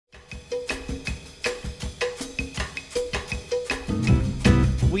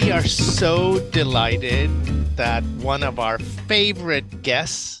We are so delighted that one of our favorite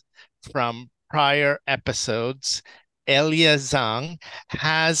guests from prior episodes, Elya Zhang,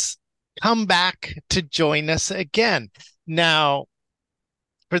 has come back to join us again. Now,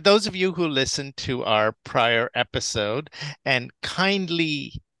 for those of you who listened to our prior episode and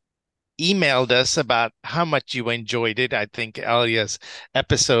kindly emailed us about how much you enjoyed it, I think Elya's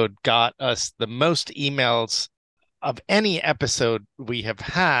episode got us the most emails of any episode we have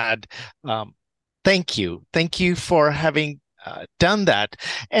had. Um, Thank you. Thank you for having done that.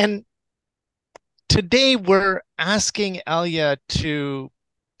 And today we're asking Elya to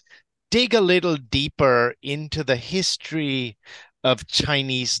dig a little deeper into the history of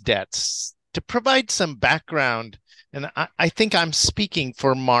Chinese debts to provide some background. And I think I'm speaking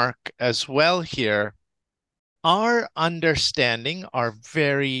for Mark as well here. Our understanding, our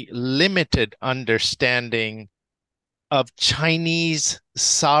very limited understanding of Chinese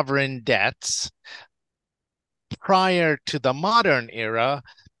sovereign debts prior to the modern era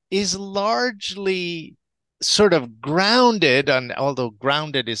is largely sort of grounded on, although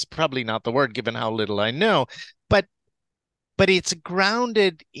grounded is probably not the word given how little I know, but it's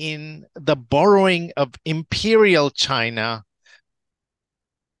grounded in the borrowing of Imperial China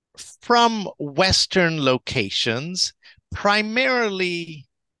from Western locations, primarily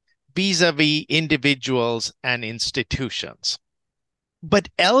vis-a-vis individuals and institutions. But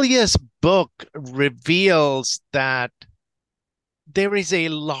Elya's book reveals that there is a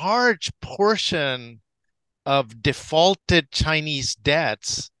large portion of defaulted Chinese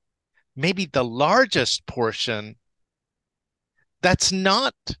debts, maybe the largest portion, that's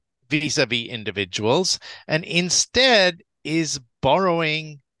not vis-a-vis individuals, and instead is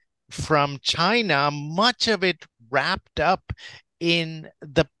borrowing from China, much of it wrapped up in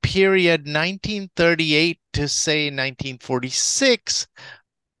the period 1938 to say 1946,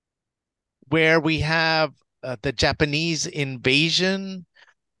 where we have the Japanese invasion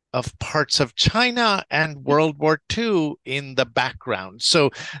of parts of China and World War II in the background. So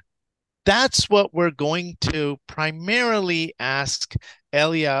that's what we're going to primarily ask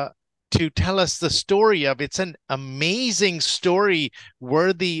Elya to tell us the story of. It's an amazing story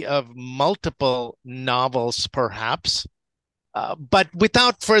worthy of multiple novels, perhaps. But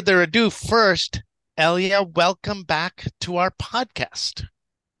without further ado, first, Elya, welcome back to our podcast.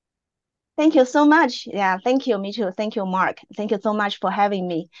 Thank you so much. Yeah, thank you. Me too. Thank you, Mark. Thank you so much for having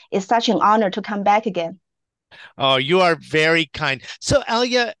me. It's such an honor to come back again. Oh, you are very kind. So,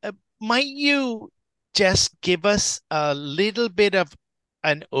 Elya, might you just give us a little bit of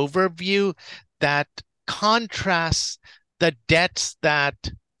an overview that contrasts the debts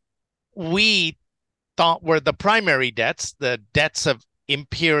that we thought were the primary debts, the debts of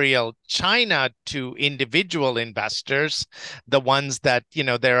Imperial China to individual investors, the ones that,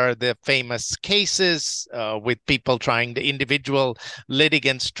 there are the famous cases with people individual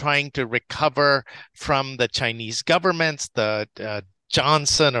litigants trying to recover from the Chinese governments, the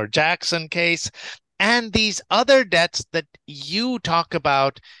Johnson or Jackson case, and these other debts that you talk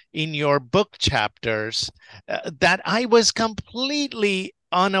about in your book chapters that I was completely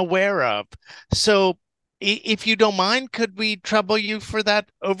unaware of. So, if you don't mind, could we trouble you for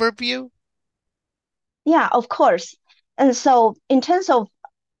that overview? Yeah, of course. And so in terms of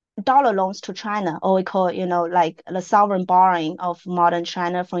dollar loans to China, or we call, like the sovereign borrowing of modern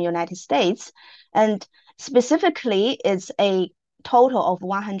China from United States, and specifically it's a total of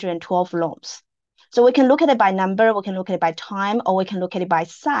 112 loans. So we can look at it by number, we can look at it by time, or we can look at it by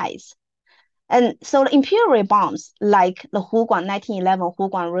size. And so the imperial bonds, like the 1911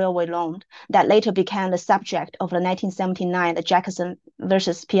 Huguan Railway loan that later became the subject of the 1979 the Jackson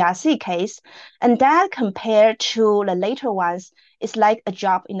versus PRC case, and that compared to the later ones, is like a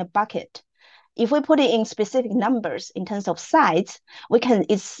drop in the bucket. If we put it in specific numbers in terms of size,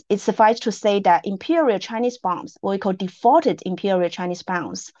 it's suffice to say that imperial Chinese bonds, what we call defaulted imperial Chinese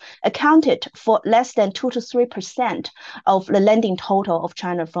bonds, accounted for less than 2 to 3% of the lending total of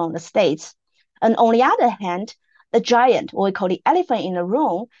China from the States. And on the other hand, the giant, what we call the elephant in the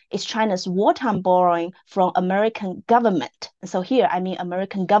room, is China's wartime borrowing from American government. So here I mean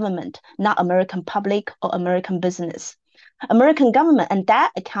American government, not American public or American business. American government, and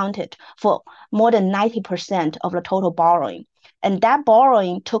that accounted for more than 90% of the total borrowing. And that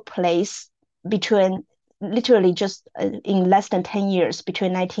borrowing took place between literally just in less than 10 years,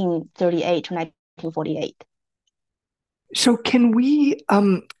 between 1938 to 1948. So can we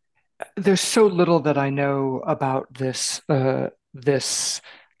there's so little that I know about this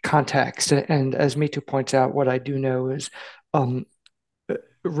context, and as Mitu points out, what I do know is um,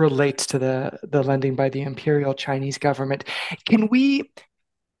 relates to the lending by the Imperial Chinese government. Can we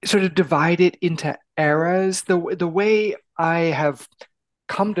sort of divide it into eras. The way I have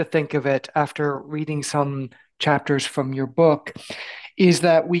come to think of it after reading some chapters from your book is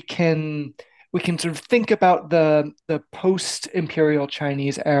that we can sort of think about the post-imperial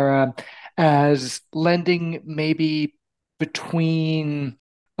Chinese era as lending maybe between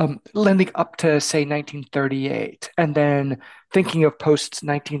lending up to say 1938, and then thinking of post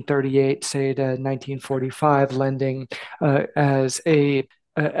 1938, say to 1945, lending as a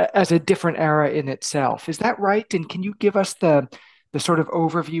different era in itself. Is that right? And can you give us the sort of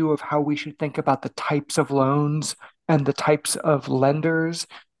overview of how we should think about the types of loans and the types of lenders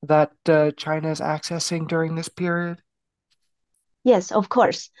that China is accessing during this period? Yes, of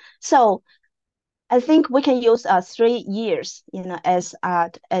course. So I think we can use 3 years, as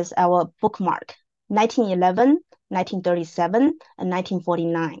our bookmark: 1911, 1937, and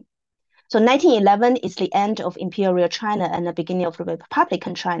 1949. So 1911 is the end of Imperial China and the beginning of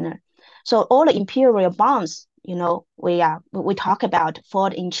Republican China. So all the imperial bonds, we talk about fall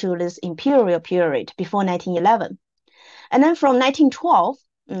into this imperial period before 1911. And then from 1912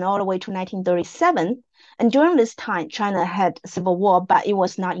 and all the way to 1937, and during this time, China had civil war, but it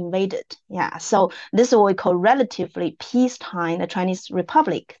was not invaded. Yeah, so this is what we call relatively peacetime, the Chinese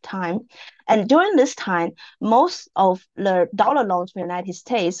Republic time. And during this time, most of the dollar loans from the United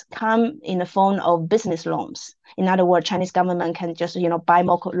States come in the form of business loans. In other words, Chinese government can just buy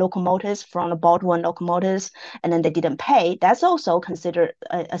locomotives from the Baldwin locomotives, and then they didn't pay. That's also considered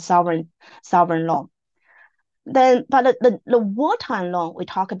a sovereign loan. Then, but the wartime loan we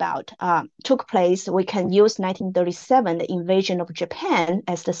talk about took place. We can use 1937, the invasion of Japan,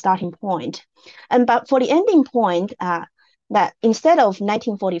 as the starting point. But for the ending point, that instead of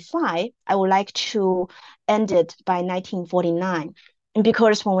 1945, I would like to end it by 1949. And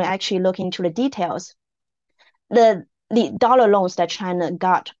because when we actually look into the details, the dollar loans that China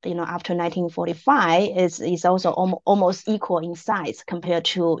got, after 1945 is also almost equal in size compared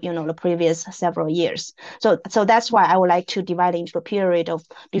to, the previous several years. So that's why I would like to divide it into a period of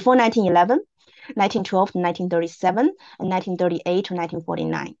before 1911, 1912 to 1937, and 1938 to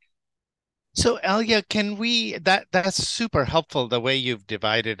 1949. So Elya, that's super helpful the way you've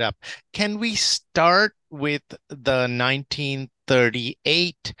divided up. Can we start with the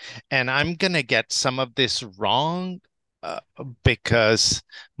 1938? And I'm gonna get some of this wrong because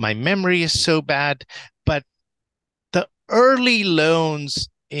my memory is so bad, but the early loans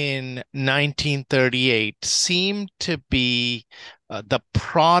in 1938 seem to be the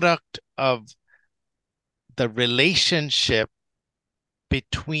product of the relationship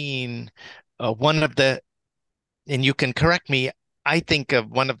between one of the, and you can correct me, I think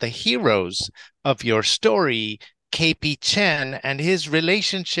of one of the heroes of your story, KP Chen, and his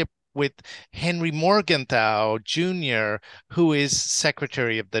relationship with Henry Morgenthau Jr., who is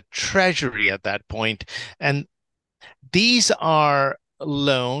Secretary of the Treasury at that point. And these are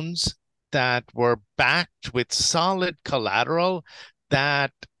loans that were backed with solid collateral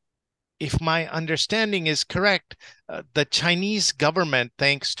that, if my understanding is correct, the Chinese government,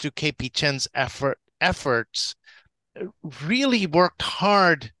 thanks to KP Chen's efforts, really worked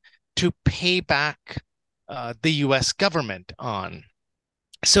hard to pay back the US government on.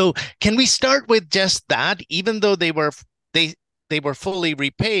 So can we start with just that? Even though they were fully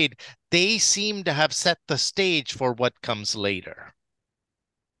repaid, they seem to have set the stage for what comes later.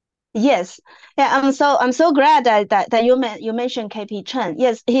 Yes, yeah, I'm so glad that you mentioned KP Chen.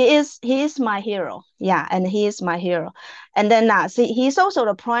 Yes, he is my hero. Yeah, and he is my hero. And then see, he's also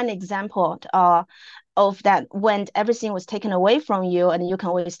the prime example of that when everything was taken away from you and you can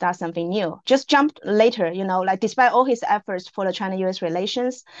always start something new. Just jump later, like despite all his efforts for the China-US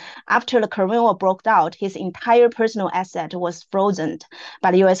relations, after the Korean War broke out, his entire personal asset was frozen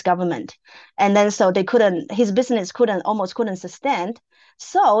by the US government. And then so his business almost couldn't sustain.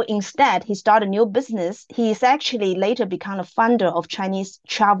 So instead, he started a new business. He's actually later become a founder of Chinese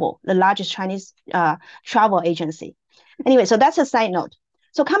Travel, the largest Chinese travel agency. Anyway, so that's a side note.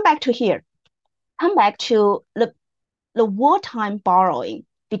 So come back to the wartime borrowing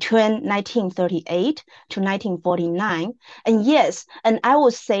between 1938 to 1949. And yes, and I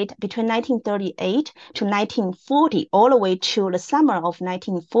would say between 1938 to 1940, all the way to the summer of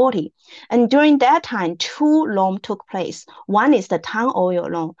 1940. And during that time, two loans took place. One is the tang oil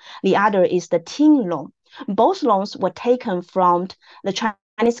loan, the other is the tin loan. Both loans were taken from the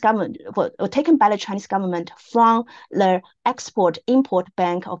Chinese government, were taken by the Chinese government from the Export-Import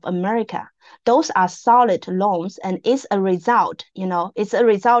Bank of America. Those are solid loans, and it's a result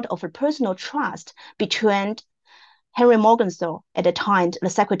of a personal trust between Henry Morgenthau, at the time, the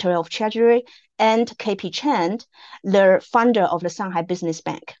Secretary of Treasury, and K.P. Chen, the founder of the Shanghai Business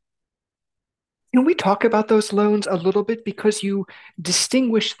Bank. Can we talk about those loans a little bit? Because you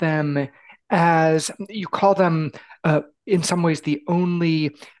distinguish them as, you call them in some ways the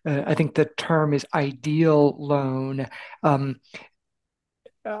only, I think the term is ideal loan.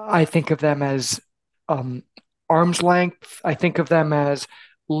 I think of them as um, arm's length. I think of them as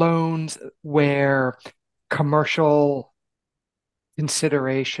loans where commercial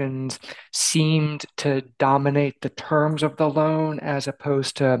considerations seemed to dominate the terms of the loan as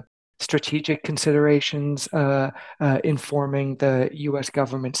opposed to strategic considerations informing the US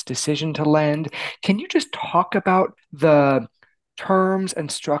government's decision to lend. Can you just talk about the terms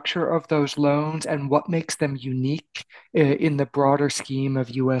and structure of those loans and what makes them unique in the broader scheme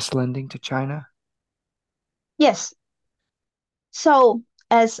of US lending to China? Yes. So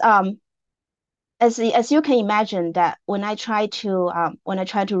as you can imagine, that when I try to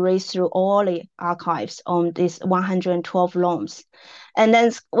race through all the archives on these 112 loans, and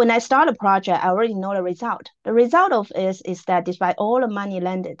then when I start a project, I already know the result. The result of it is that despite all the money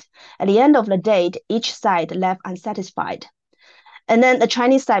lended, at the end of the day, each side left unsatisfied. And then the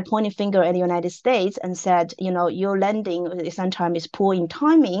Chinese side pointing finger at the United States and said, your lending sometimes is poor in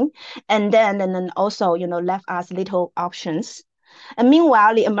timing, and then also, left us little options. And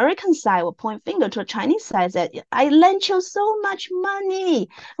meanwhile, the American side will point finger to the Chinese side that I lent you so much money.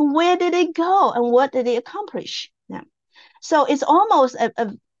 Where did it go? And what did it accomplish? Yeah. So it's almost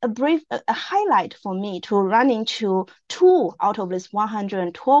a brief a highlight for me to run into two out of this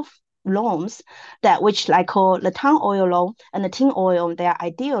 112 loans that which I call the tang oil loan and the tin oil, they are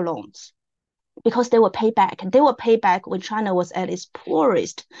ideal loans because they will pay back. They will pay back when China was at its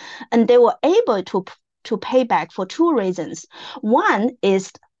poorest, and they were able to pay back for two reasons. One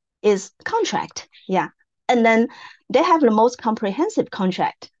is contract, yeah, and then they have the most comprehensive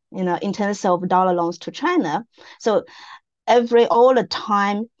contract, in terms of dollar loans to China. So all the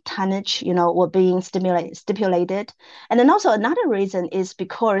time tonnage, were being stipulated. And then also another reason is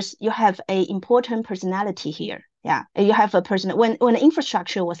because you have a important personality here. Yeah, you have a person when the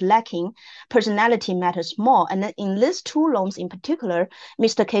infrastructure was lacking, personality matters more. And then in these two loans in particular,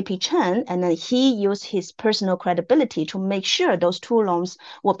 Mr. K.P. Chen, and then he used his personal credibility to make sure those two loans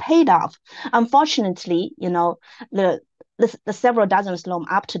were paid off. Unfortunately, the several dozens loan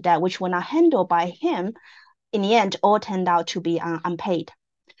up to that, which were not handled by him, in the end, all turned out to be unpaid.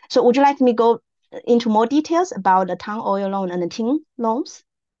 So would you like me to go into more details about the tang oil loan and the tin loans?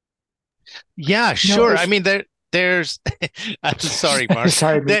 Yeah, No, sure. I mean, there's I'm sorry, Mark.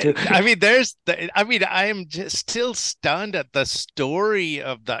 sorry, me too. I am just still stunned at the story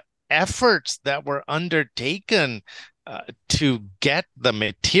of the efforts that were undertaken to get the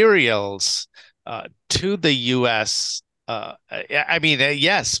materials to the US.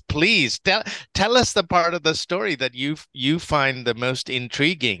 Yes, please tell us the part of the story that you find the most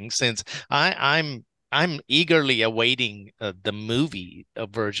intriguing, since I'm eagerly awaiting the movie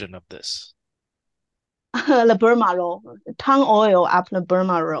version of this. The Burma Road, tang oil up the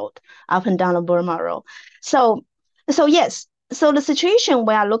Burma Road, up and down the Burma Road. So, yes. So the situation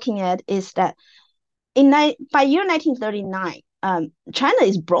we are looking at is that by year 1939, China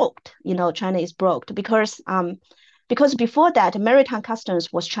is broke. China is broke because before that, maritime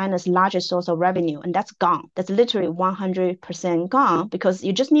customs was China's largest source of revenue, and that's gone. That's literally 100% gone, because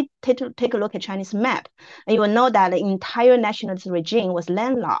you just need to take a look at Chinese map, and you will know that the entire nationalist regime was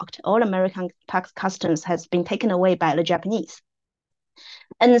landlocked. All American customs has been taken away by the Japanese.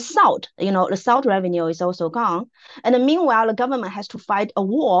 And the salt revenue is also gone. And then meanwhile, the government has to fight a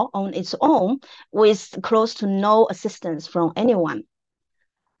war on its own with close to no assistance from anyone.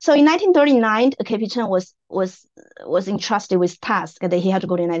 So in 1939, K.P. Chen was entrusted with task that he had to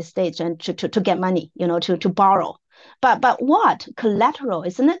go to the United States and to get money, to borrow. But what collateral,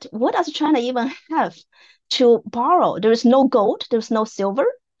 isn't it? What does China even have to borrow? There is no gold, there is no silver,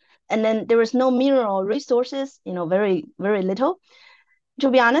 and then there is no mineral resources, very, very little. To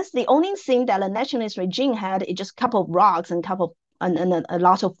be honest, the only thing that the nationalist regime had is just a couple of rocks and a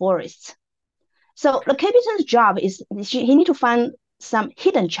lot of forests. So the K.P. Chen's job is he need to find some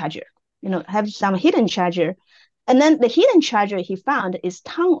hidden treasure, have some hidden treasure. And then the hidden treasure he found is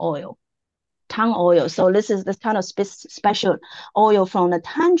tang oil. Tang oil. So this is this kind of special oil from the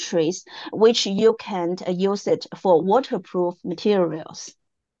tang trees, which you can use it for waterproof materials.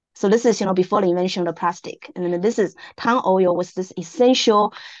 So this is, before the invention of plastic. And then this is tang oil was this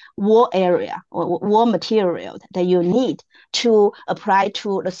essential war area or war material that you need to apply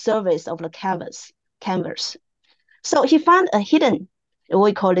to the surface of the canvas. So he found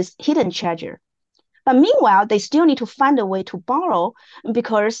we call this hidden treasure. But meanwhile, they still need to find a way to borrow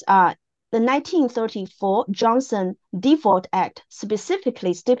because the 1934 Johnson Default Act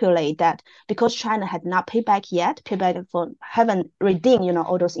specifically stipulate that because China had not paid back yet, haven't redeemed,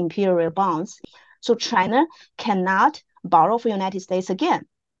 all those imperial bonds, so China cannot borrow for United States again.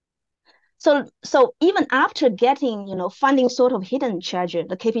 So even after getting, funding sort of hidden treasure,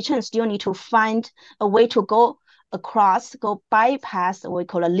 the KP Chen still need to find a way to go bypass what we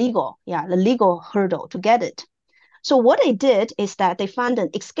call the legal hurdle to get it. So what they did is that they found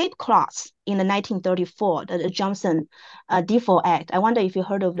an escape clause in the 1934, the Johnson Default Act. I wonder if you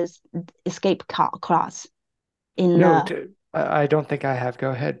heard of this escape clause in No, I don't think I have.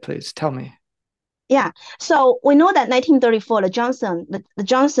 Go ahead, please. Tell me. Yeah. So we know that 1934, the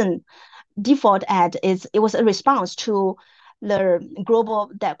Johnson Default Act it was a response to the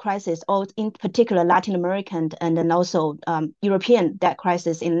global debt crisis, or in particular Latin American and then also European debt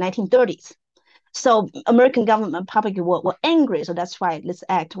crisis in the 1930s. So American government public were angry. So that's why this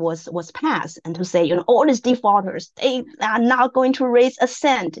act was passed, and to say, all these defaulters, they are not going to raise a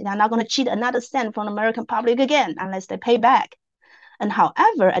cent. They are not going to cheat another cent from the American public again unless they pay back. And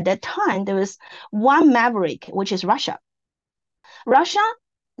however, at that time, there was one maverick, which is Russia. Russia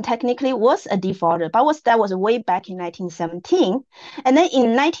technically was a defaulter, but that was way back in 1917. And then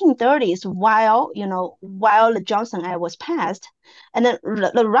in 1930s, while the Johnson Act was passed, and then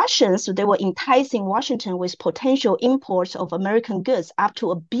the Russians, they were enticing Washington with potential imports of American goods up to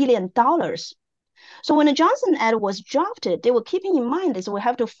 $1 billion. So when the Johnson Act was drafted, they were keeping in mind this: we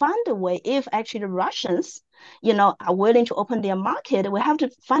have to find a way, if actually the Russians, are willing to open their market, we have to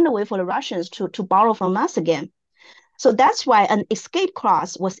find a way for the Russians to borrow from us again. So that's why an escape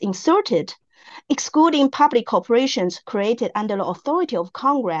clause was inserted, excluding public corporations created under the authority of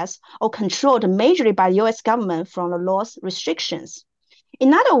Congress or controlled majorly by the US government from the law's restrictions.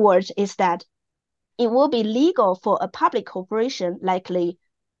 In other words, is that it will be legal for a public corporation like the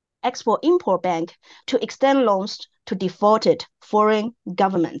Export-Import Bank to extend loans to defaulted foreign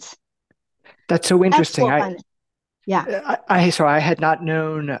governments. That's so interesting. Yeah. So I had not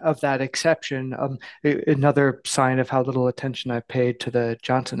known of that exception. Another sign of how little attention I paid to the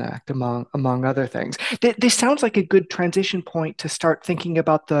Johnson Act, among other things. This sounds like a good transition point to start thinking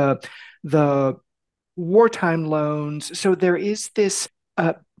about the wartime loans. So there is this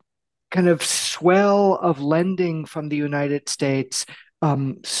kind of swell of lending from the United States,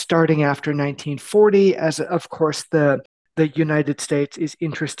 starting after 1940, as of course the United States is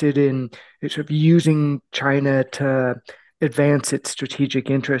interested in sort of using China to advance its strategic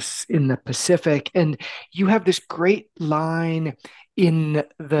interests in the Pacific. And you have this great line in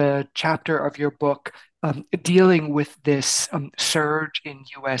the chapter of your book dealing with this surge in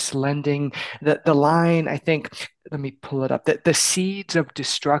US lending. The line, I think, let me pull it up, that the seeds of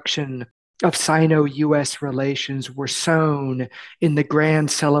destruction of Sino-US relations were sown in the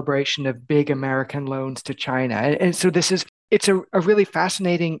grand celebration of big American loans to China. And so it's a really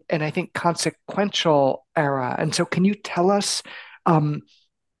fascinating and I think consequential era. And so can you tell us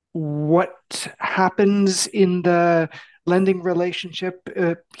what happens in the lending relationship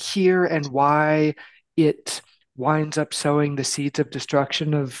here and why it winds up sowing the seeds of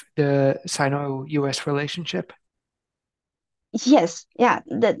destruction of the Sino-US relationship? Yes, yeah,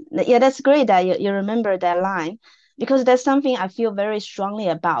 that's great that you remember that line, because that's something I feel very strongly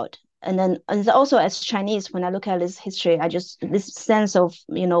about. And also as Chinese, when I look at this history, this sense of,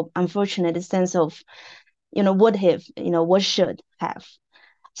 unfortunate, this sense of, would have, what should have.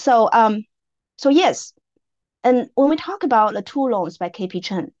 So so yes, and when we talk about the two loans by KP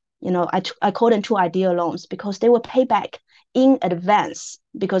Chen, I call them two ideal loans because they will pay back in advance,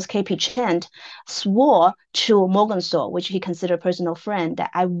 because KP Chen swore to Morgan Stanley, which he considered a personal friend, that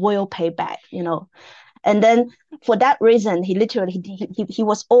I will pay back, And then for that reason, he literally he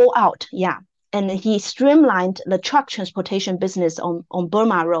was all out, yeah. And he streamlined the truck transportation business on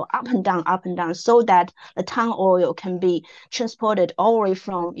Burma Road up and down, so that the tang oil can be transported all the way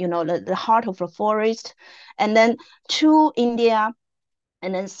from, the heart of the forest, and then to India,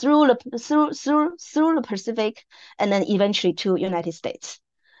 and then through the Pacific, and then eventually to United States.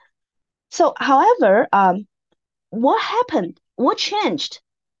 So, however, what happened? What changed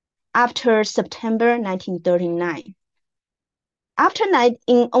after September 1939?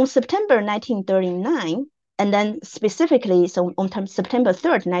 On September 1939, and then specifically, so on September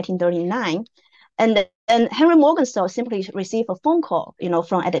 3rd, 1939, and then Henry Morgenthau simply received a phone call,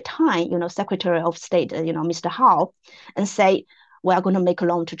 from at the time, Secretary of State, Mr. Howe, and say, we are going to make a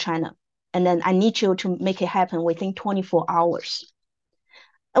loan to China, and then I need you to make it happen within 24 hours.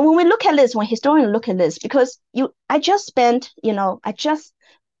 And when historians look at this, because I just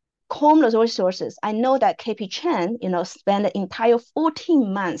comb the resources, I know that KP Chen, spent the entire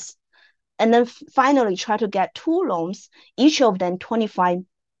 14 months and then finally try to get two loans, each of them $25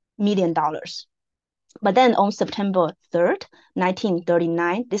 million. But then on September 3rd,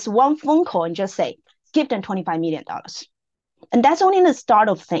 1939, this one phone call and just say, give them $25 million. And that's only the start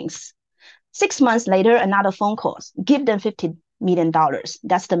of things. 6 months later, another phone call, give them $50 million.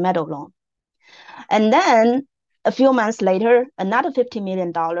 That's the metal loan. And then a few months later, another $50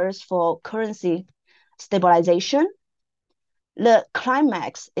 million for currency stabilization. The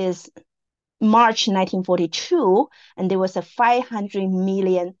climax is March 1942, and there was a 500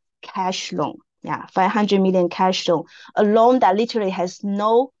 million cash loan. Yeah, 500 million cash loan, a loan that literally has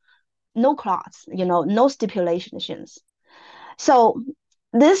no clause, no stipulations. So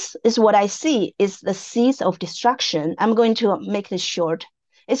this is what I see is the seeds of destruction. I'm going to make this short.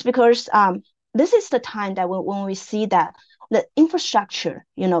 It's because this is the time that when we see that the infrastructure,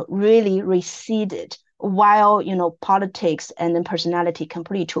 really receded while, politics and then personality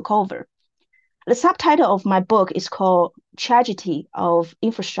completely took over. The subtitle of my book is called Tragedy of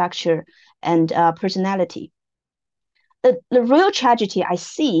Infrastructure and Personality. The real tragedy I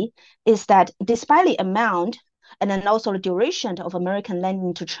see is that despite the amount and then also the duration of American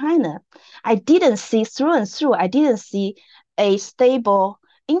lending to China, I didn't see through and through, I didn't see a stable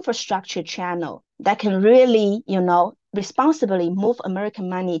infrastructure channel that can really, responsibly move American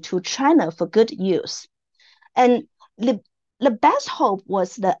money to China for good use. And the best hope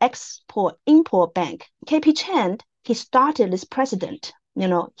was the Export-Import Bank. KP Chen, he started this president.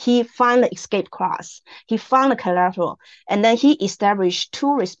 He found the escape clause, he found the collateral, and then he established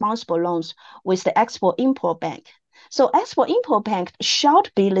two responsible loans with the Export-Import Bank. So Export-Import Bank should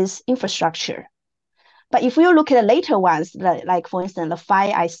be this infrastructure. But if you look at the later ones, like for instance, the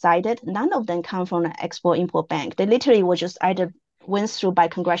five I cited, none of them come from the Export-Import Bank. They literally were just either went through by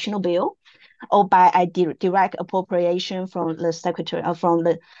congressional bill or by a direct appropriation from the secretary from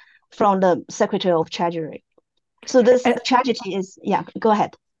the Secretary of Treasury. So this tragedy is, yeah, go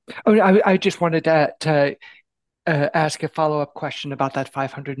ahead. Oh, I just wanted to ask a follow-up question about that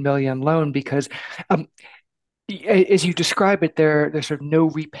 500 million loan because as you describe it, there's sort of no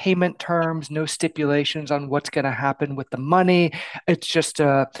repayment terms, no stipulations on what's going to happen with the money. It's just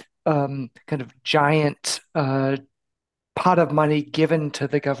a kind of giant pot of money given to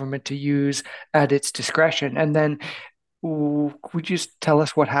the government to use at its discretion. And then would you just tell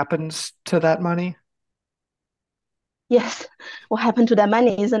us what happens to that money? Yes, what happened to that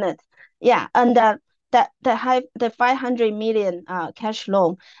money, isn't it? Yeah, and the 500 million cash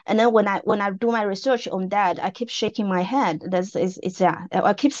loan, and then when I do my research on that, I keep shaking my head.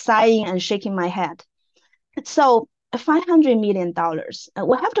 I keep sighing and shaking my head. So $500 million,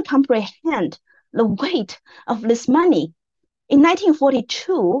 we have to comprehend the weight of this money. In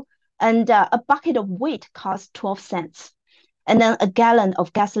 1942, and a bucket of wheat cost 12 cents, and then a gallon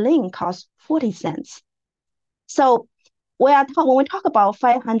of gasoline cost 40 cents. So when we talk about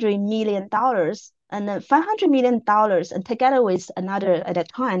 $500 million, and then $500 million, and together with another at that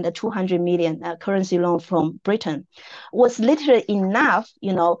time, the 200 million currency loan from Britain, was literally enough,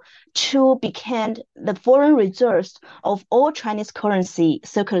 to become the foreign reserves of all Chinese currency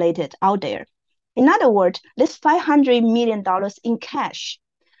circulated out there. In other words, this $500 million in cash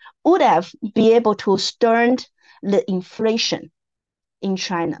would have been able to stem the inflation in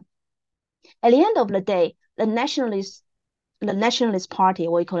China. At the end of the day, the nationalist party,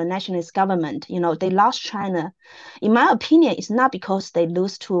 what we call the nationalist government, they lost China. In my opinion, it's not because they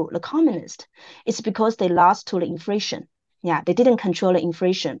lose to the communists. It's because they lost to the inflation. Yeah, they didn't control the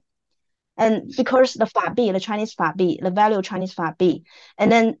inflation. And because the Chinese Fabi, the value of Chinese Fabi,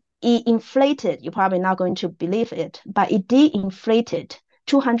 and then it inflated, you're probably not going to believe it, but it de-inflated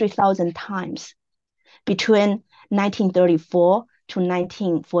 200,000 times between 1934 to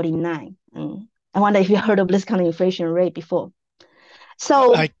 1949. I wonder if you heard of this kind of inflation rate before.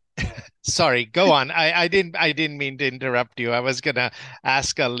 So sorry, go on. I didn't mean to interrupt you. I was gonna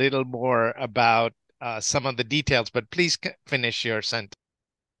ask a little more about some of the details, but please finish your sentence.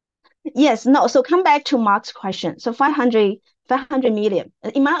 Yes, no. So come back to Mark's question. So 500 million,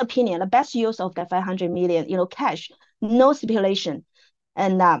 in my opinion, the best use of that 500 million, cash, no stipulation,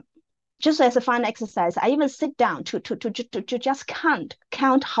 and just as a fun exercise, I even sit down to just count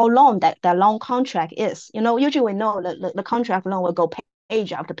how long that loan contract is. Usually we know the contract loan will go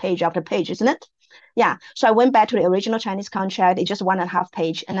page after page after page, isn't it? Yeah. So I went back to the original Chinese contract. It's just 1.5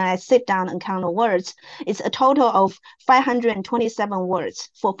 page, and then I sit down and count the words. It's a total of 527 words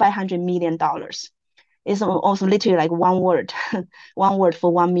for $500 million. It's also literally like one word, one word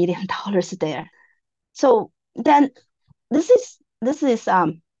for $1 million there. So then this is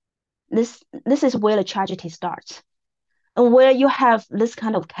This is where the tragedy starts, and where you have this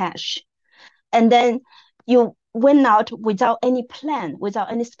kind of cash, and then you went out without any plan,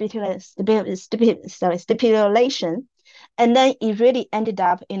 without any stipulation, and then it really ended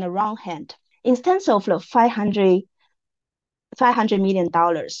up in the wrong hand. Instead of the $500 million,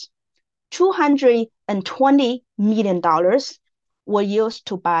 $220 million were used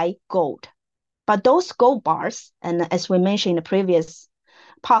to buy gold. But those gold bars, and as we mentioned in the previous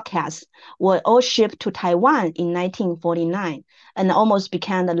podcast, were all shipped to Taiwan in 1949 and almost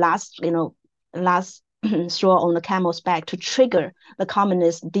became the last straw on the camel's back to trigger the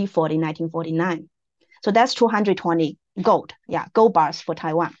communist default in 1949. So that's 220 gold bars for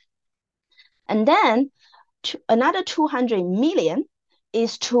Taiwan. And then another 200 million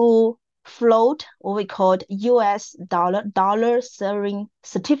is to float what we call US dollar serving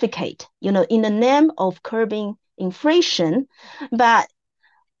certificate, in the name of curbing inflation, but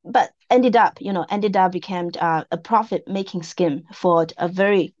ended up became a profit making scheme for a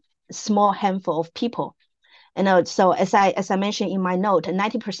very small handful of people. So as I mentioned in my note,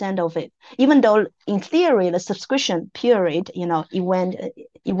 90% of it, even though in theory the subscription period,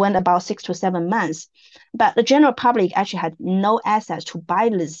 it went about 6 to 7 months, but the general public actually had no access to buy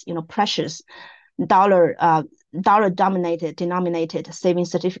this, precious dollar denominated saving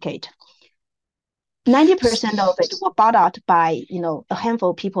certificate. 90% of it were bought out by a handful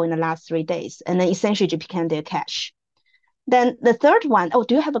of people in the last 3 days, and then essentially it became their cash. Then the third one, oh,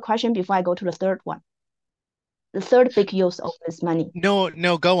 do you have a question before I go to the third one? The third big use of this money. No,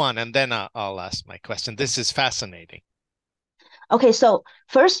 go on, and then I'll ask my question. This is fascinating. Okay, so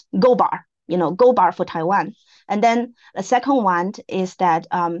first, gold bar, gold bar for Taiwan. And then the second one is that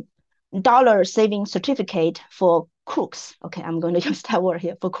dollar saving certificate for crooks. Okay, I'm going to use that word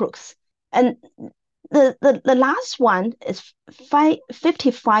here, for crooks. And the last one is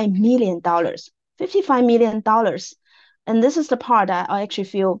 $55 million. $55 million. And this is the part that I actually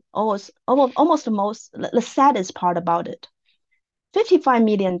feel almost the saddest part about it. $55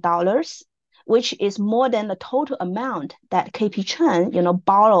 million, which is more than the total amount that KP Chen,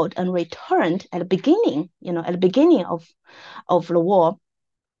 borrowed and returned at the beginning, of the war.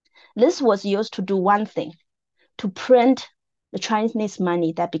 This was used to do one thing, to print the Chinese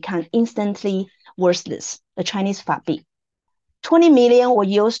money that became instantly worthless, the Chinese 法币. 20 million were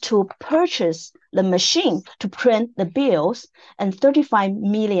used to purchase the machine to print the bills, and 35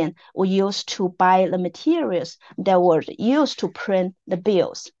 million were used to buy the materials that were used to print the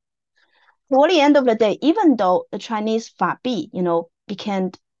bills. Toward the end of the day, even though the Chinese 法币,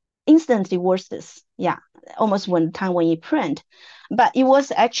 became instantly worthless, almost when you print, but it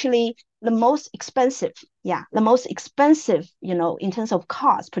was actually the most expensive, in terms of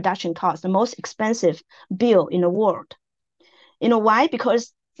cost, production cost, the most expensive bill in the world. You know why?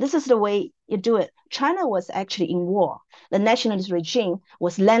 Because this is the way you do it. China was actually in war. The nationalist regime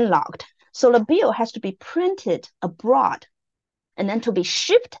was landlocked. So the bill has to be printed abroad and then to be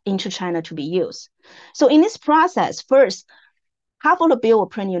shipped into China to be used. So in this process, first, half of the bill will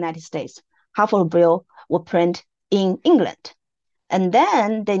print in the United States, half of the bill will print in England. And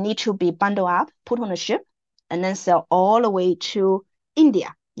then they need to be bundled up, put on a ship, and then sell all the way to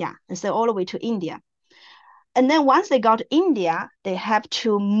India. And sell all the way to India. And then once they got to India, they have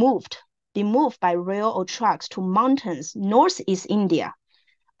to be moved by rail or trucks to mountains, northeast India,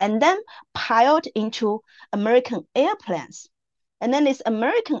 and then piled into American airplanes. And then these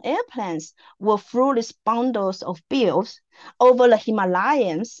American airplanes will throw these bundles of bills over the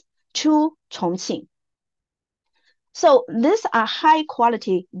Himalayas to Chongqing. So these are high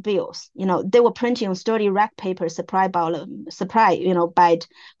quality bills. They were printing on sturdy rack paper supplied by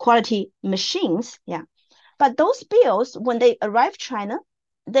quality machines. But those bills, when they arrive China,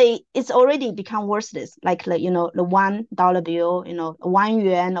 it's already become worthless, like the $1 bill, 1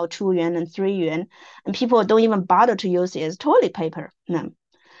 yuan or 2 yuan and 3 yuan, and people don't even bother to use it as toilet paper.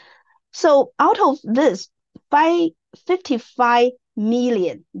 So out of this, $55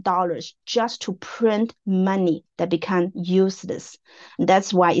 million just to print money that become useless.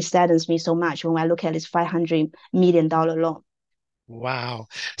 That's why it saddens me so much when I look at this $500 million loan. Wow.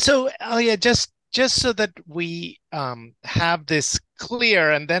 So, Elya, just so that we have this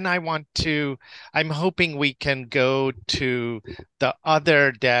clear, and then I'm hoping we can go to the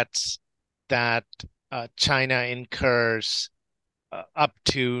other debts that China incurs up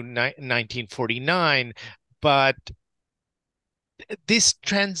to 1949. But this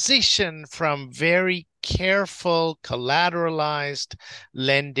transition from very careful collateralized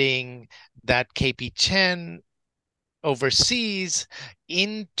lending that KP Chen overseas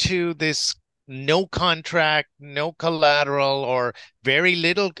into this no contract, no collateral, or very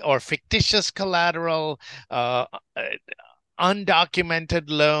little or fictitious collateral, uh, uh, undocumented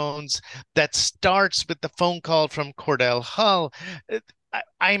loans that starts with the phone call from Cordell Hull.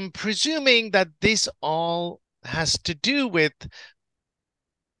 I'm presuming that this all has to do with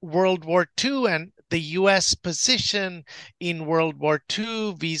World War II and the US position in World War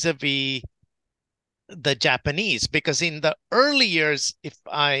II vis-a-vis the Japanese, because in the early years, if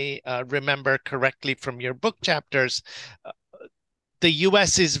I remember correctly from your book chapters, uh, the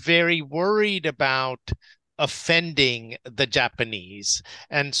US is very worried about offending the Japanese.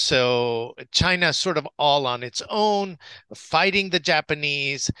 And so China's sort of all on its own, fighting the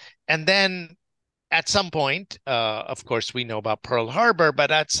Japanese. And then at some point, of course, we know about Pearl Harbor,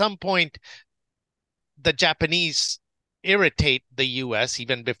 but at some point, the Japanese irritate the US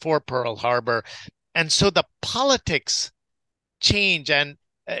even before Pearl Harbor. And so the politics change, and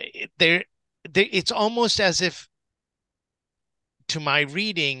uh, there, it's almost as if, to my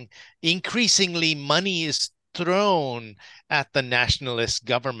reading, increasingly money is thrown at the nationalist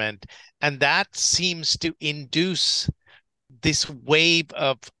government, and that seems to induce this wave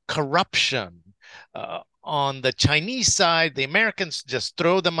of corruption. On the Chinese side, the Americans just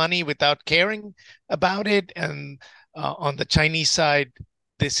throw the money without caring about it. And on the Chinese side,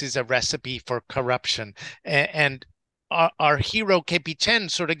 this is a recipe for corruption. And our hero, KP Chen,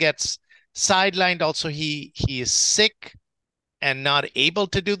 sort of gets sidelined. Also, he is sick and not able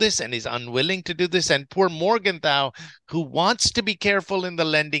to do this and is unwilling to do this. And poor Morgenthau, who wants to be careful in the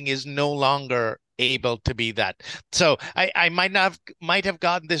lending, is no longer able to be that. So I might have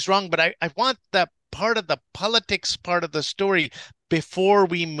gotten this wrong, but I want the part of the politics part of the story before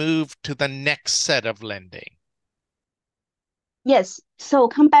we move to the next set of lending. Yes. So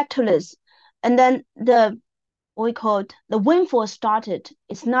come back to this. And then what we called the windfall started.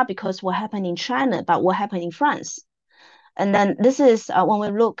 It's not because what happened in China, but what happened in France. And then this is when we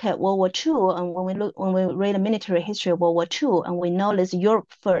look at World War II, and when we read the military history of World War II, and we know this Europe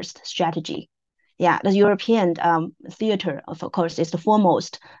first strategy. Yeah, the European theater, of course, is the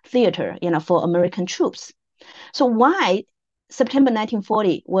foremost theater, for American troops. So why September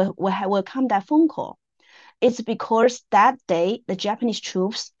 1940 will come that phone call? It's because that day the Japanese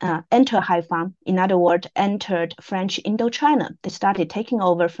troops entered Haifa. In other words, entered French Indochina. They started taking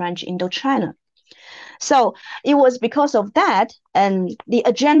over French Indochina. So it was because of that, and the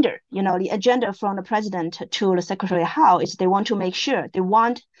agenda from the president to the secretary Howe is they want to make sure they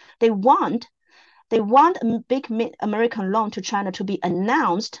want a big American loan to China to be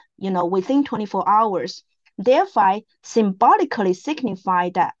announced, within 24 hours. Therefore, symbolically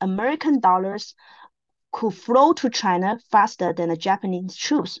signify that American dollars could flow to China faster than the Japanese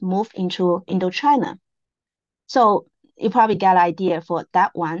troops moved into Indochina. So you probably get an idea for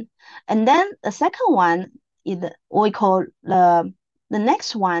that one. And then the second one is what we call the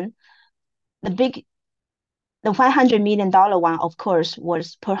next one, the $500 million one, of course,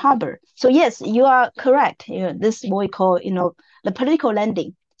 was Pearl Harbor. So yes, you are correct. This what we call, the political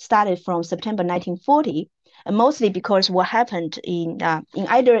lending started from September 1940, and mostly because what happened in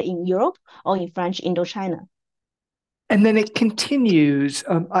either in Europe or in French Indochina. And then it continues.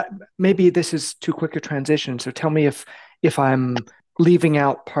 Maybe this is too quick a transition, so tell me if I'm leaving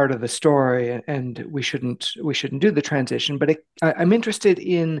out part of the story, and we shouldn't do the transition. But I'm interested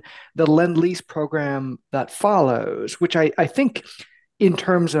in the Lend-Lease program that follows, which I think, in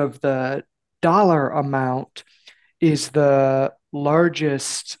terms of the dollar amount, is the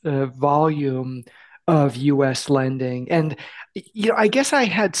largest volume of U.S. lending. And I guess I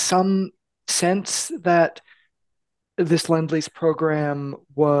had some sense that this Lend-Lease program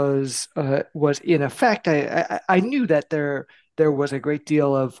was in effect. I knew that there was a great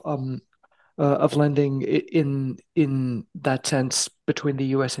deal of lending in that sense between the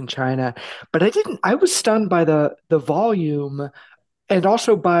U.S. and China, but I was stunned by the volume, and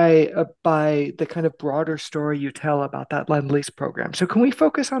also by the kind of broader story you tell about that Lend-Lease program. So can we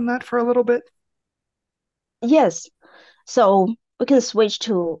focus on that for a little bit? Yes. So we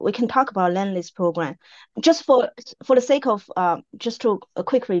can talk about Lend-Lease program. Just for the sake of just to a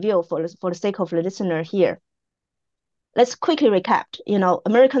quick review for the sake of the listener here. Let's quickly recap.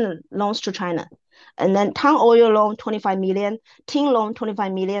 American loans to China, and then Tang Oil loan 25 million, Ting loan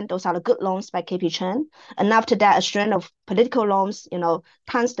 25 million. Those are the good loans by KP Chen. And after that, a string of political loans.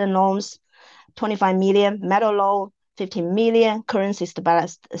 Tungsten loans 25 million, metal loan 15 million, currency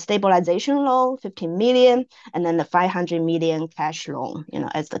stabilization loan 15 million, and then the 500 million cash loan.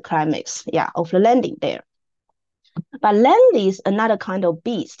 As the climax, of the lending there. But Lend-Lease, another kind of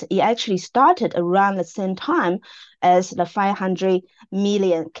beast. It actually started around the same time as the 500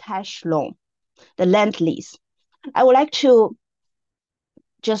 million cash loan. the land lease. I would like to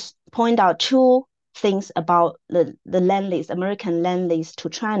just point out two things about the land lease, American land lease to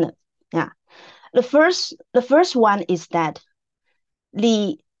China. Yeah. The first one is that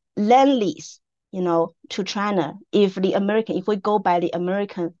the land lease, to China, if we go by the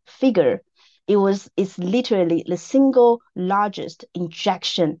American figure, it's literally the single largest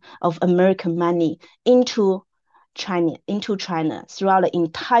injection of American money into China throughout the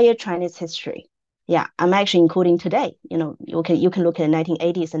entire Chinese history. Yeah, I'm actually including today. You can look at the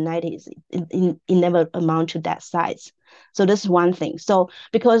 1980s and 90s. It never amount to that size. So this is one thing. So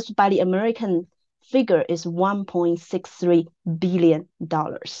because by the American figure is $1.63 billion.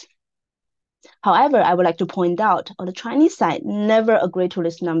 However, I would like to point out on the Chinese side, never agree to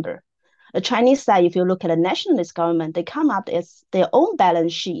this number. The Chinese side, if you look at the nationalist government, they come up as their own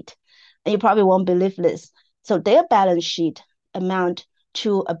balance sheet. And you probably won't believe this. So their balance sheet amount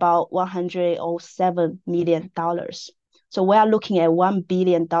to about $107 million. So we are looking at $1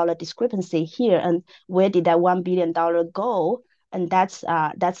 billion discrepancy here. And where did that $1 billion go? And that's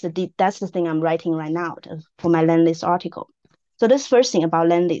the thing I'm writing right now for my land lease article. So this first thing about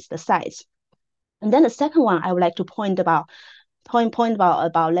land lease, the size. And then the second one I would like to point about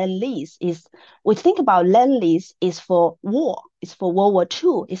land lease is we think about land lease is for war. It's for World War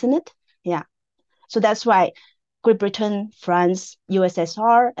II, isn't it? Yeah. So that's why Great Britain, France,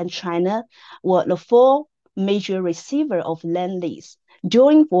 USSR, and China were the four major receiver of land lease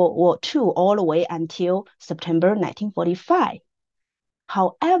during World War II all the way until September 1945.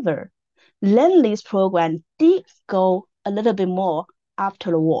 However, land lease program did go a little bit more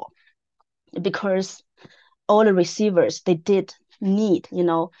after the war because all the receivers, they did need,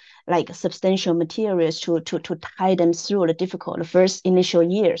 like substantial materials to tie them through the first initial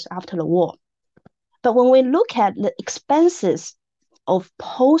years after the war. But when we look at the expenses of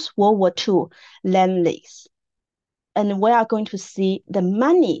post-World War II land lease, and we are going to see the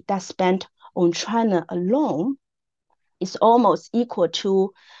money that's spent on China alone is almost equal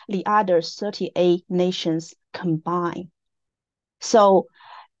to the other 38 nations combined. So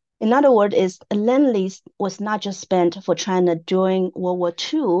in other words, land lease was not just spent for China during World War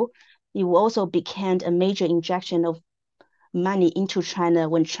II, it also became a major injection of money into China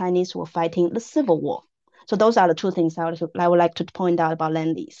when Chinese were fighting the Civil War. So those are the two things I would like to point out about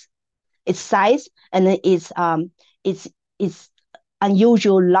land lease. Its size and its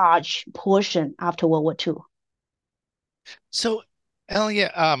unusual large portion after World War II. So,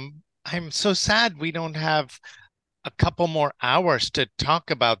 Elya, I'm so sad we don't have a couple more hours to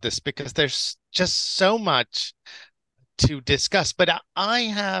talk about this because there's just so much to discuss. But I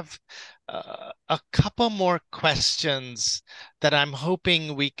have a couple more questions that I'm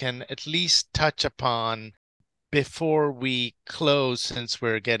hoping we can at least touch upon before we close, since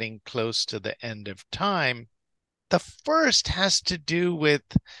we're getting close to the end of time. The first has to do with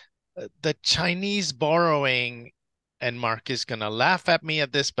the Chinese borrowing, and Mark is going to laugh at me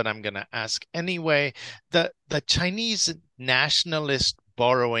at this, but I'm going to ask anyway. The Chinese nationalist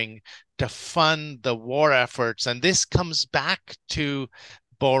borrowing to fund the war efforts, and this comes back to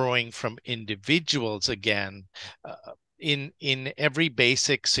borrowing from individuals again. In every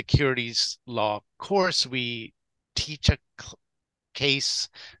basic securities law course, we teach a case.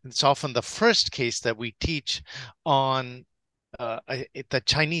 It's often the first case that we teach on the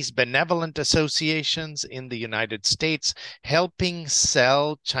Chinese benevolent associations in the United States helping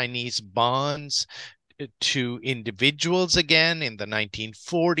sell Chinese bonds to individuals again in the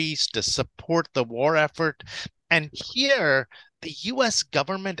 1940s to support the war effort. And here, the US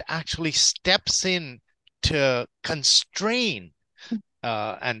government actually steps in to constrain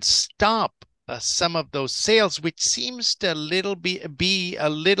and stop some of those sales, which seems to be a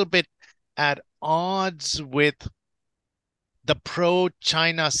little bit at odds with the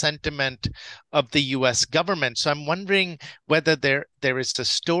pro-China sentiment of the US government. So I'm wondering whether there is a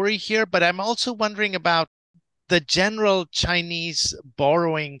story here, but I'm also wondering about the general Chinese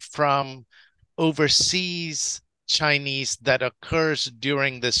borrowing from overseas Chinese that occurs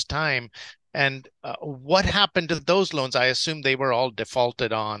during this time. And what happened to those loans? I assume they were all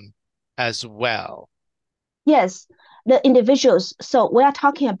defaulted on as well. Yes, the individuals. So we are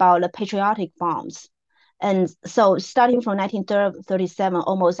talking about the patriotic bonds. And so starting from 1937,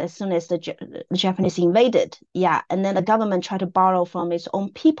 almost as soon as the Japanese invaded, yeah, and then the government tried to borrow from its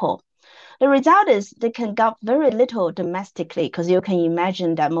own people. The result is they can get very little domestically because you can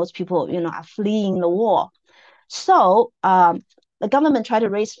imagine that most people, are fleeing the war. So the government tried to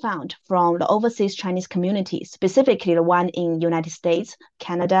raise funds from the overseas Chinese community, specifically the one in United States,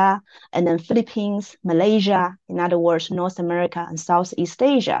 Canada, and then Philippines, Malaysia, in other words, North America and Southeast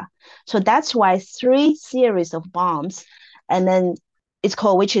Asia. So that's why 3 series of bombs, and then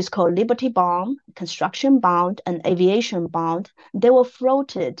which is called Liberty Bomb, Construction Bomb, and Aviation Bomb. They were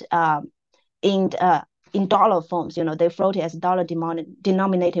floated in in dollar forms. They floated as dollar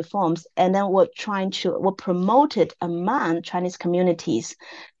denominated forms, and then were promoted among Chinese communities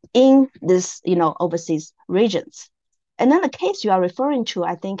in this overseas regions. And then the case you are referring to,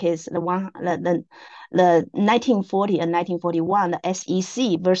 I think, is the 1940 and 1941, the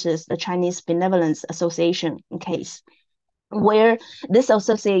SEC versus the Chinese Benevolence Association case, where this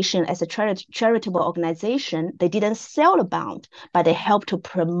association, as a charitable organization, they didn't sell the bond, but they helped to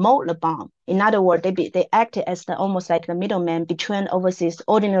promote the bond. In other words, they acted as almost like the middleman between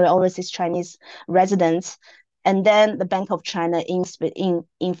ordinary overseas Chinese residents and then the Bank of China in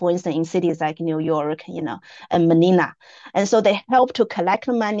for instance, in cities like New York, and Manila. And so they help to collect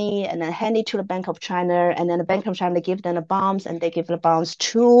the money and then hand it to the Bank of China, and then the Bank of China give them the bonds, and they give the bonds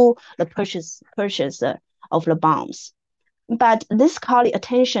to the purchaser of the bonds. But this caught the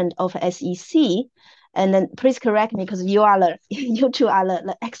attention of SEC, and then please correct me because you two are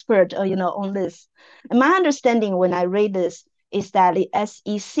the expert, on this. And my understanding when I read this is that the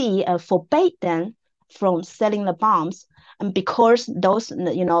SEC forbade them from selling the bombs, and because those,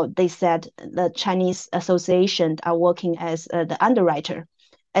 they said the Chinese association are working as the underwriter,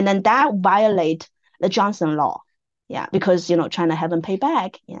 and then that violate the Johnson law, yeah, because China haven't paid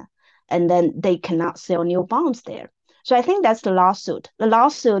back, yeah, and then they cannot sell new bombs there. So I think that's the lawsuit. The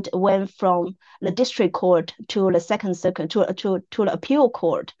lawsuit went from the district court to the Second Circuit to the appeal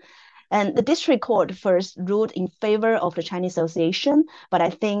court. And the district court first ruled in favor of the Chinese Association, but I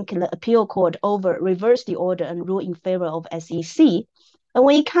think the appeal court reversed the order and ruled in favor of SEC. And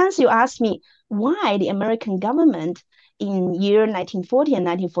when it comes, you ask me why the American government in year 1940 and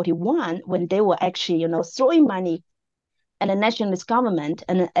 1941, when they were actually, throwing money and the nationalist government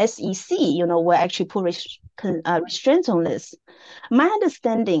and the SEC, will actually put restraints on this. My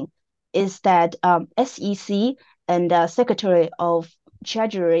understanding is that SEC and Secretary of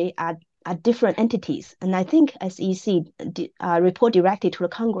Treasury are different entities, and I think SEC report directly to the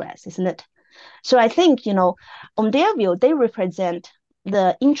Congress, isn't it? So I think, on their view, they represent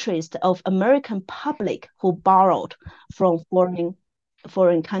the interest of American public who borrowed from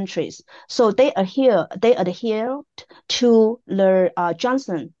foreign countries. So they adhere to the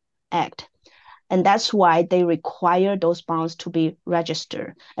Johnson Act, and that's why they require those bonds to be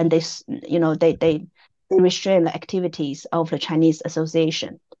registered, and they restrain the activities of the Chinese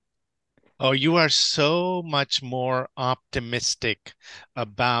Association. Oh, you are so much more optimistic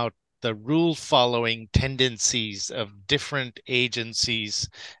about the rule-following tendencies of different agencies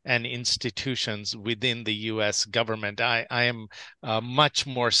and institutions within the U.S. government. I am much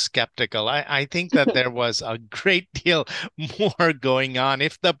more skeptical. I think that there was a great deal more going on.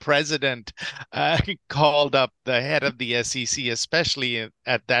 If the president called up the head of the SEC, especially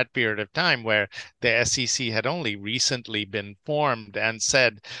at that period of time where the SEC had only recently been formed, and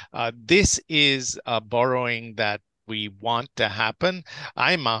said, this is borrowing that we want to happen,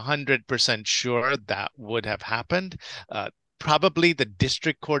 I'm 100% sure that would have happened. Probably the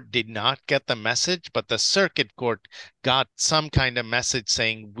district court did not get the message, but the circuit court got some kind of message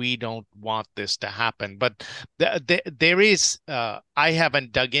saying we don't want this to happen. But there is, I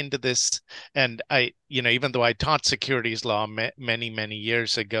haven't dug into this, and even though I taught securities law many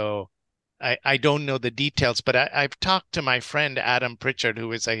years ago, I don't know the details, but I've talked to my friend Adam Pritchard,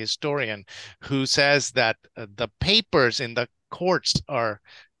 who is a historian, who says that the papers in the courts are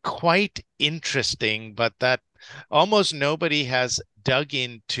quite interesting, but that almost nobody has dug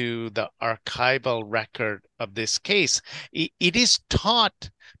into the archival record of this case. It is taught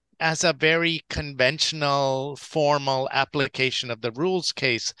as a very conventional, formal application of the rules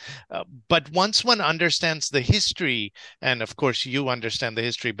case. But once one understands the history, and of course you understand the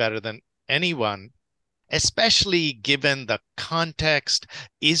history better than anyone, especially given the context,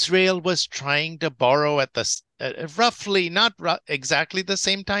 Israel was trying to borrow at the roughly, not exactly the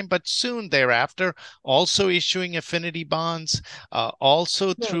same time, but soon thereafter, also issuing affinity bonds,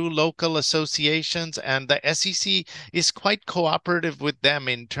 also through local associations. And the SEC is quite cooperative with them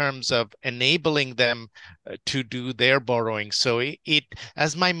in terms of enabling them to do their borrowing. So it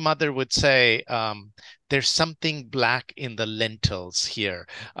as my mother would say, there's something black in the lentils here.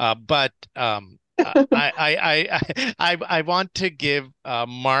 But I want to give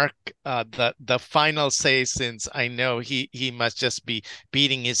Mark the final say, since I know he must just be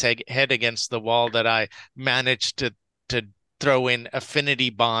beating his head against the wall that I managed to throw in affinity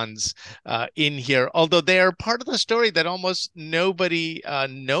bonds in here, although they are part of the story that almost nobody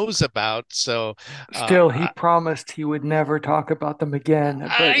knows about. So Still, he I, promised he would never talk about them again,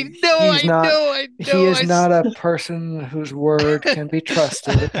 but I know, he's I not, know, I he know. is not a person whose word can be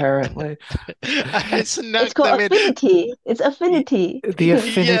trusted, apparently. I snuck It's called them in. affinity. It's affinity. The Yes.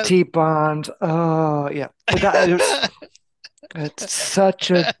 affinity bond. Oh, yeah. That is, it's such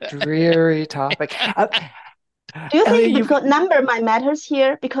a dreary topic. Do you Elliot, think you've, because number might matters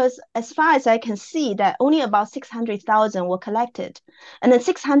here? Because as far as I can see, that only about 600,000 were collected, and then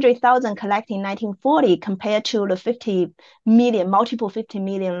 600,000 collected in 1940 compared to the 50 million, multiple 50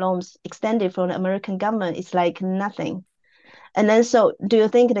 million loans extended from the American government is like nothing. And then, so do you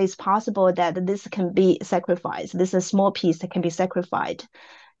think it is possible that this can be sacrificed? This is a small piece that can be sacrificed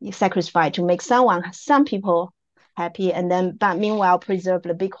to make some people happy, and then, but meanwhile, preserve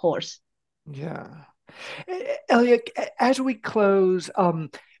the big horse. yeah. Elliot, as we close, uh,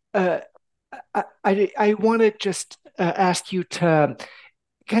 I want to just ask you to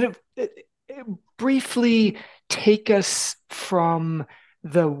kind of briefly take us from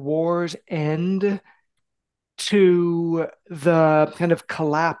the war's end to the kind of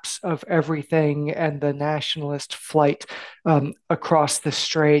collapse of everything and the nationalist flight across the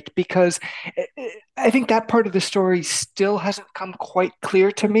strait, because I think that part of the story still hasn't come quite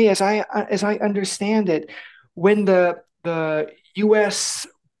clear to me as I understand it. When the U.S.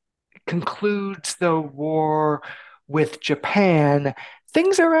 concludes the war with Japan,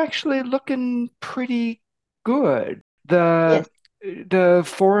 things are actually looking pretty good. Yes. The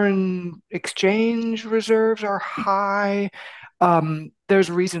foreign exchange reserves are high. There's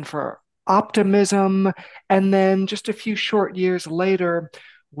reason for optimism. And then just a few short years later,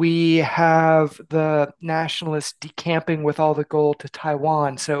 we have the nationalists decamping with all the gold to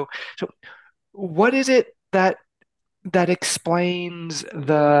Taiwan. So what is it that explains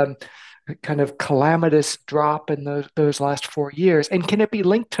the kind of calamitous drop in those last 4 years? And can it be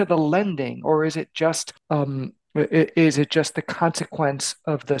linked to the lending, or is it just the consequence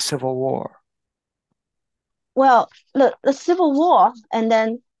of the Civil War? Well, the Civil War, and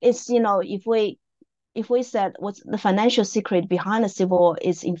then it's, if we said what's the financial secret behind the Civil War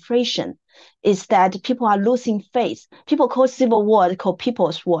is inflation, is that people are losing faith. People call Civil War, they call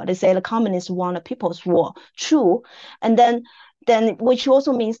People's War. They say the communists won a People's War. True. And then which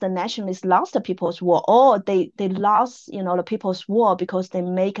also means the nationalists lost the People's War, or they lost, the People's War because they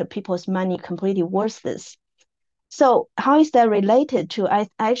make people's money completely worthless. So how is that related to? I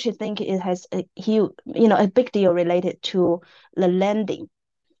actually think it has a huge, a big deal related to the lending.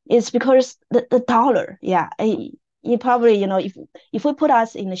 It's because the dollar, yeah. You probably, if we put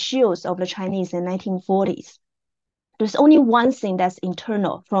us in the shoes of the Chinese in 1940s, there's only one thing that's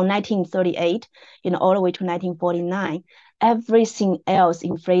internal from 1938, all the way to 1949. Everything else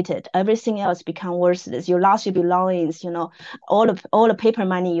inflated. Everything else become worthless. You lost your belongings. All the paper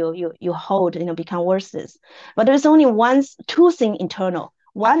money you hold, become worthless. But there's only two things internal.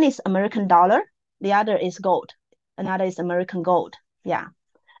 One is American dollar. The other is gold. Another is American gold. Yeah,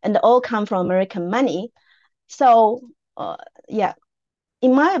 and they all come from American money. So, yeah,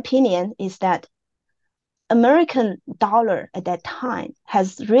 in my opinion, is that American dollar at that time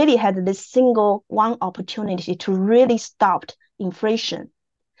has really had this single one opportunity to really stop inflation.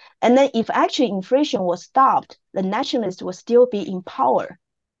 And then if actually inflation was stopped, the nationalists will still be in power.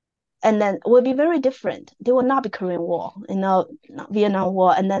 And then it will be very different. There will not be Korean War, not Vietnam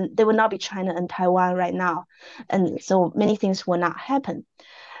War, and then there will not be China and Taiwan right now. And so many things will not happen.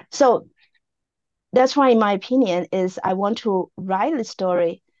 So that's why, in my opinion, is I want to write the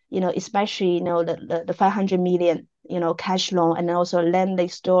story, especially, the 500 million, cash loan, and also land they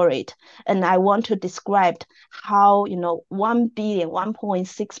store it. And I want to describe how,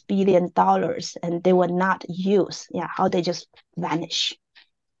 1.6 billion dollars, and they were not used. Yeah, how they just vanished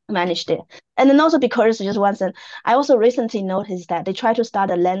there. And then also because just one thing, I also recently noticed that they try to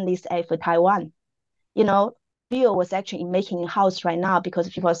start a land lease act for Taiwan. Bill was actually making a house right now because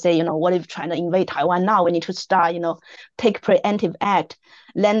people say, what if China invade Taiwan now? We need to start, take preemptive act,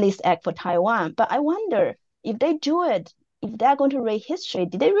 land lease act for Taiwan. But I wonder if they do it, if they're going to read history,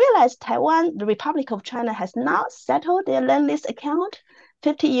 did they realize Taiwan, the Republic of China, has not settled their land lease account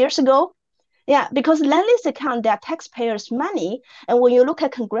 50 years ago? Yeah, because land lease account, they are taxpayers' money. And when you look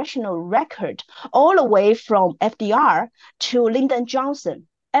at congressional record, all the way from FDR to Lyndon Johnson,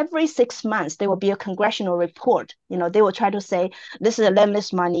 every 6 months there will be a congressional report. They will try to say this is a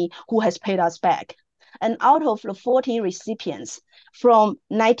landless money, who has paid us back. And out of the 40 recipients, from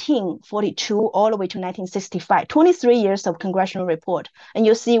 1942 all the way to 1965, 23 years of congressional report. And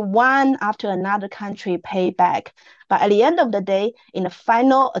you see one after another country pay back. But at the end of the day, in the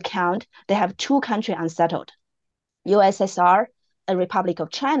final account, they have two countries unsettled, USSR and Republic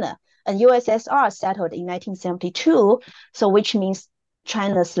of China. And USSR settled in 1972, so which means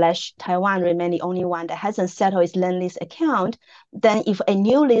China/Taiwan remain the only one that hasn't settled its land lease account. Then if a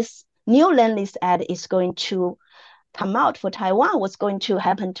new land lease act is going to come out for Taiwan, what's going to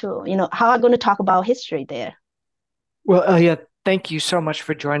happen to, how are we going to talk about history there? Well, yeah, thank you so much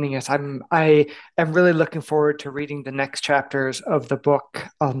for joining us. I am really looking forward to reading the next chapters of the book.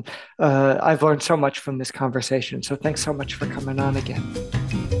 I've learned so much from this conversation, so thanks so much for coming on again.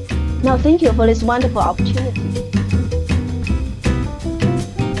 No, thank you for this wonderful opportunity.